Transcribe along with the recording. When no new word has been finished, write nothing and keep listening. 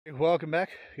Welcome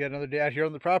back. We got another day out here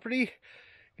on the property.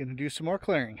 Gonna do some more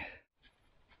clearing.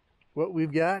 What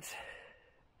we've got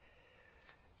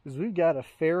is we've got a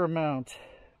fair amount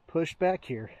pushed back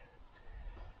here.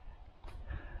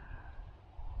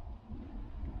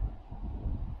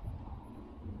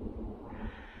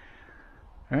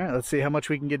 All right, let's see how much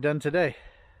we can get done today.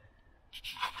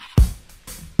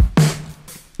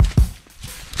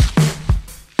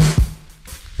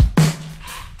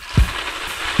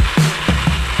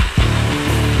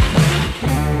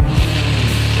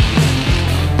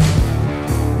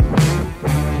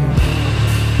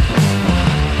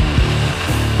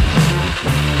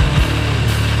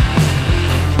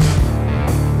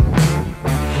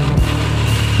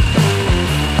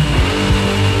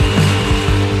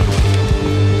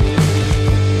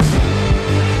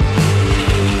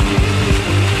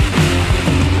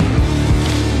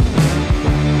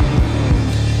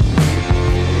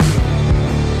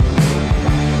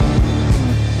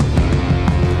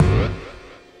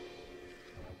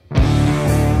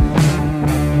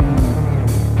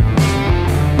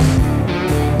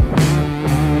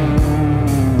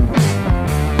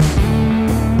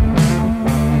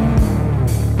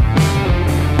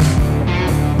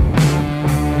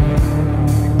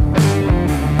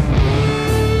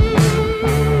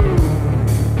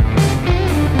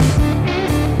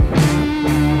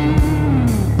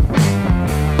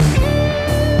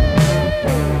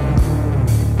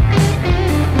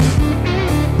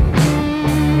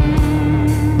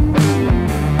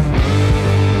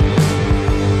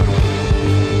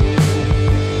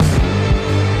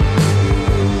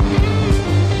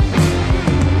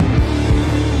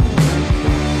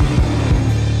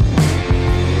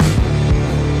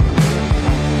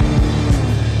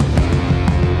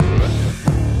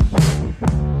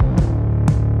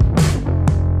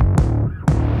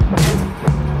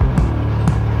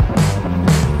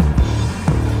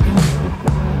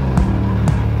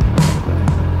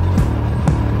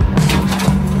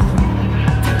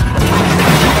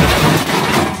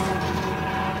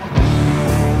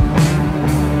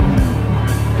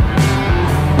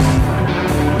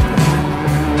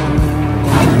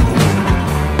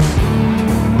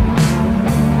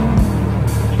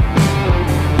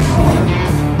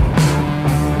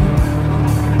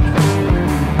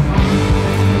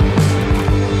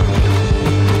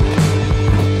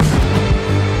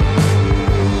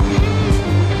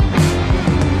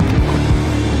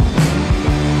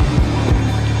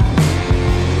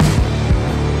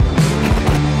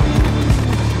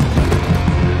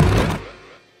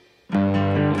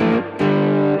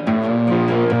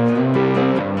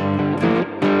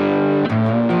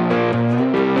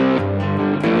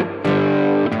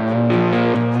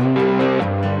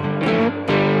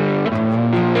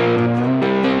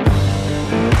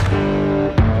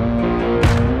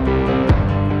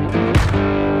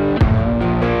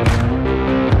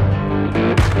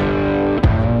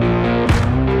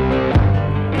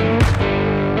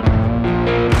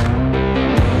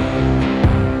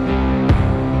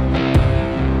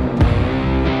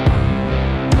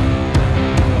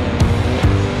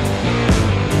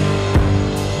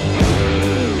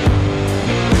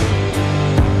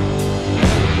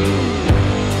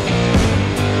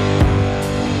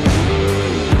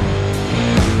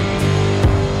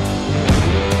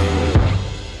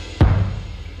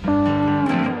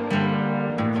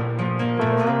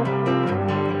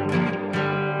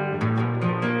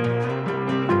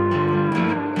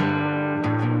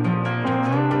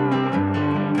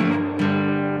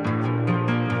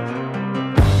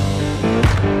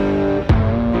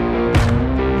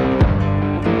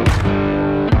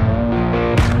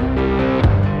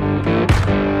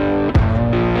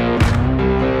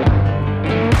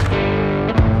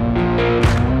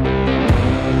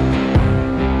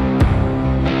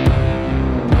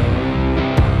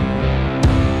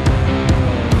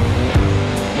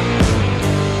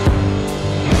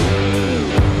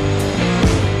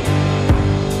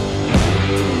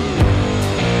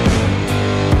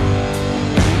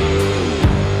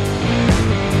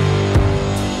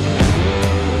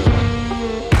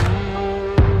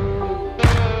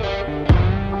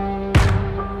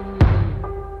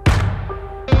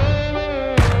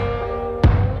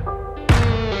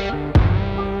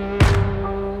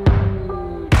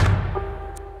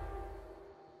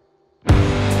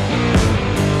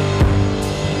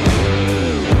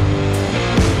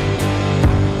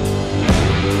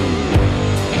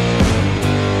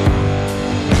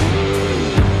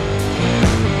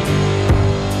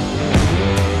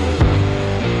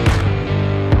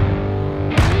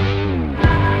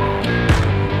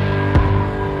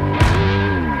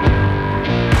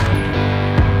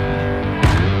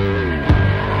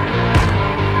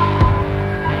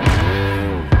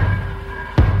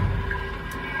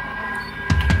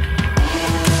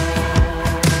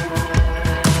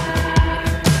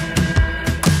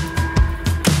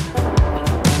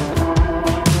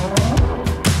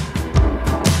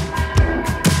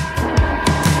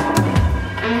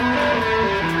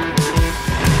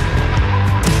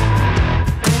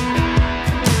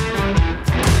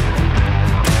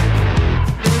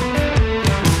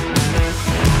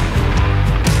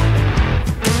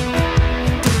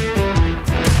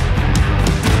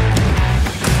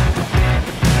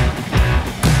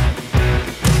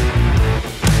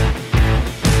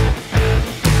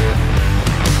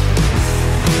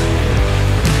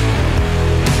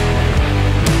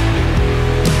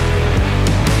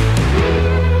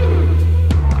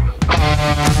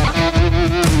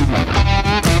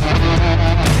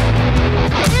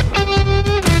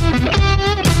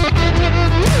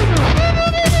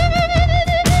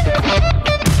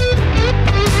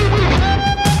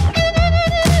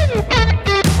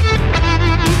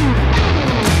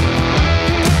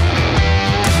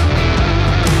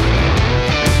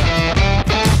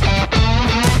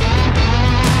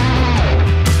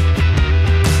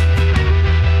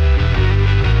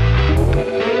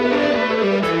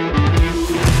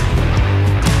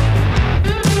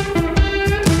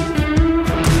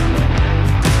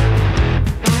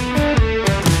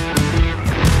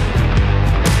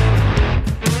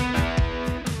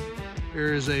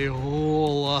 a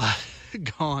whole lot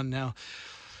gone now.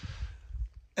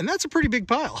 And that's a pretty big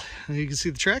pile. You can see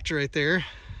the tractor right there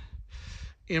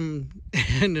in a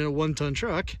 1-ton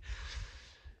truck.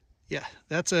 Yeah,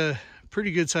 that's a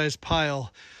pretty good sized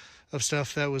pile of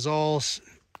stuff that was all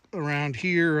around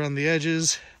here on the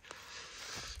edges,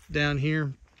 down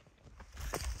here.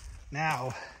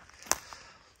 Now,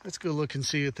 let's go look and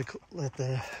see at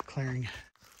the clearing.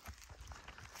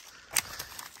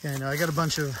 Yeah, I know I got a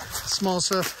bunch of small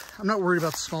stuff. I'm not worried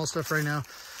about the small stuff right now.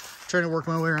 I'm trying to work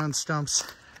my way around stumps.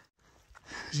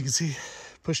 As you can see,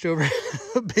 pushed over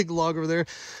a big log over there.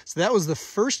 So that was the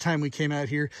first time we came out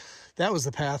here. That was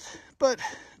the path, but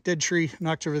dead tree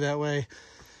knocked over that way.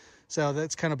 So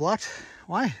that's kind of blocked.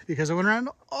 Why? Because I went around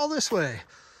all this way.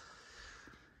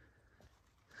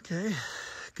 Okay,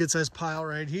 good sized pile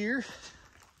right here.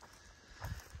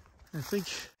 I think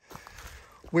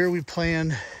where we're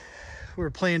planning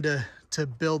to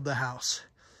build the house.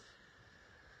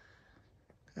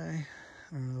 Okay,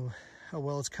 I don't know how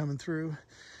well it's coming through.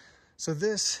 So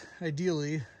this,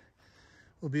 ideally,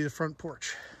 will be the front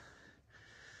porch.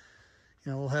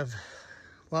 You know, we'll have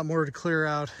a lot more to clear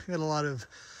out. Got a lot of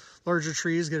larger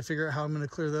trees, got to figure out how I'm going to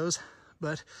clear those.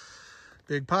 But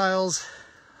big piles,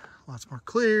 lots more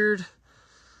cleared.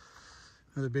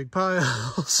 Another big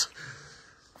piles.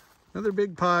 Another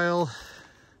big pile.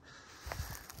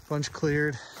 Bunch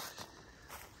cleared.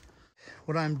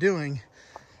 What I'm doing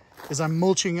is I'm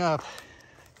mulching up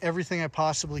everything I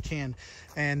possibly can.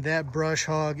 And that brush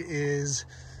hog is,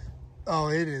 oh,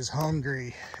 it is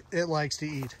hungry. It likes to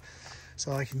eat.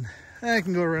 So I can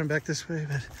go around back this way,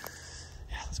 but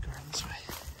yeah, let's go around this way.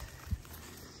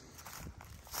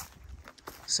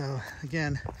 So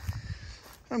again,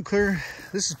 I'm clear.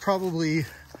 This is probably, you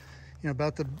know,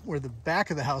 about where the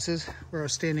back of the house is, where I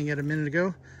was standing at a minute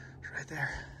ago. It's right there.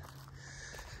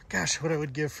 Gosh, what I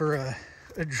would give for a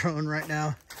drone right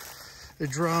now. A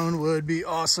drone would be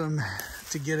awesome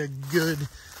to get a good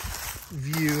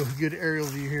view, good aerial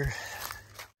view here.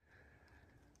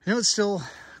 I know it's still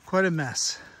quite a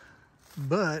mess,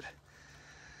 but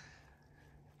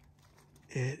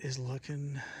it is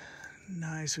looking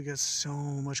nice. We got so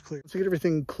much clear. Let's get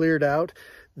everything cleared out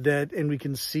and we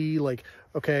can see, like,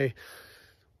 okay,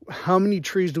 how many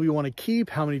trees do we want to keep?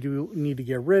 How many do we need to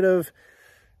get rid of?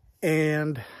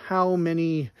 And how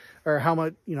many, or how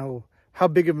much, you know, how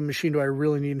big of a machine do I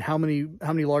really need? And how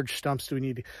many large stumps do we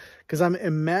need? Because I'm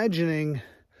imagining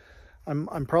I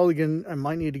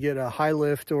might need to get a high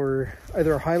lift, or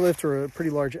either a high lift or a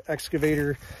pretty large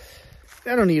excavator.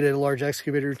 I don't need a large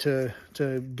excavator to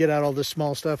get out all this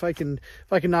small stuff. If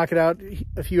I can knock it out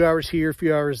a few hours here, a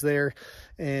few hours there,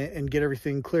 and get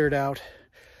everything cleared out,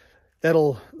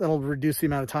 that'll reduce the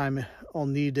amount of time I'll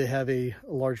need to have a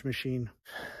large machine.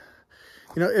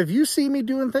 You know, if you see me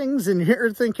doing things and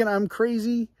you're thinking I'm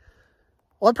crazy,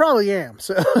 well, I probably am.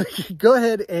 So go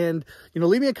ahead and, you know,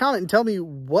 leave me a comment and tell me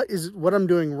what I'm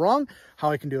doing wrong,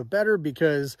 how I can do it better,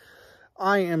 because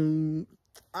I'm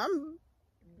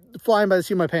flying by the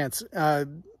seat of my pants.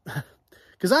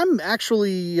 Because I'm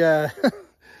actually, I'm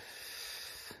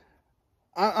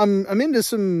into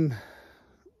some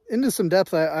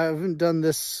depth. I haven't done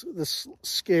this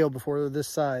scale before, this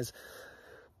size,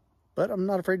 but I'm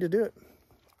not afraid to do it.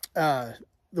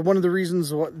 One of the reasons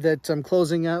that I'm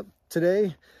closing out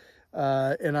today,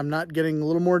 and I'm not getting a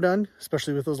little more done,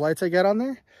 especially with those lights I got on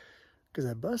there, because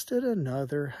I busted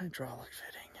another hydraulic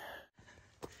fitting.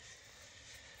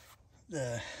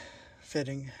 The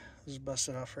fitting is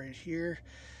busted off right here,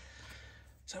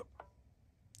 so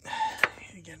I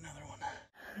need to get another one.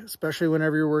 Especially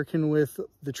whenever you're working with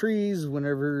the trees,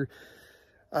 whenever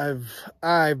I've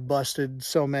busted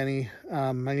so many.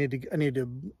 I need to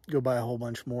go buy a whole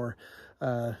bunch more.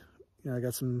 You know, I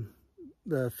got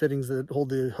the fittings that hold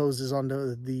the hoses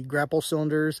onto the grapple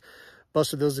cylinders.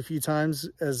 Busted those a few times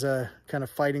as kind of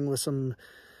fighting with some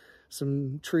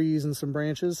trees and some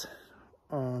branches.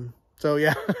 So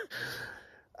yeah,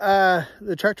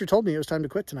 the tractor told me it was time to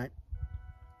quit tonight.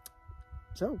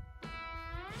 So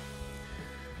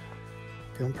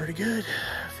feeling pretty good.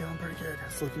 Feeling pretty good.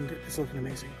 It's looking good. It's looking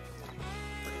amazing.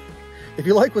 If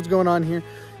you like what's going on here,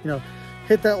 you know,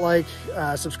 hit that like,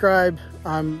 subscribe.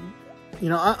 You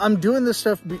know, I'm doing this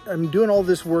stuff. I'm doing all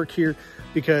this work here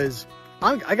because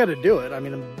I got to do it. I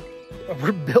mean,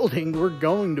 we're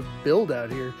going to build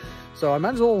out here. So I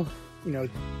might as well, you know,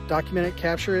 document it,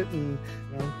 capture it, and,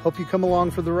 you know, hope you come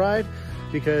along for the ride,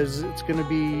 because it's going to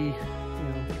be, you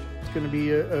know, it's going to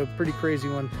be a pretty crazy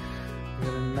one.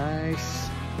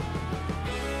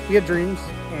 We got dreams,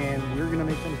 and we're going to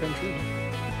make them come true.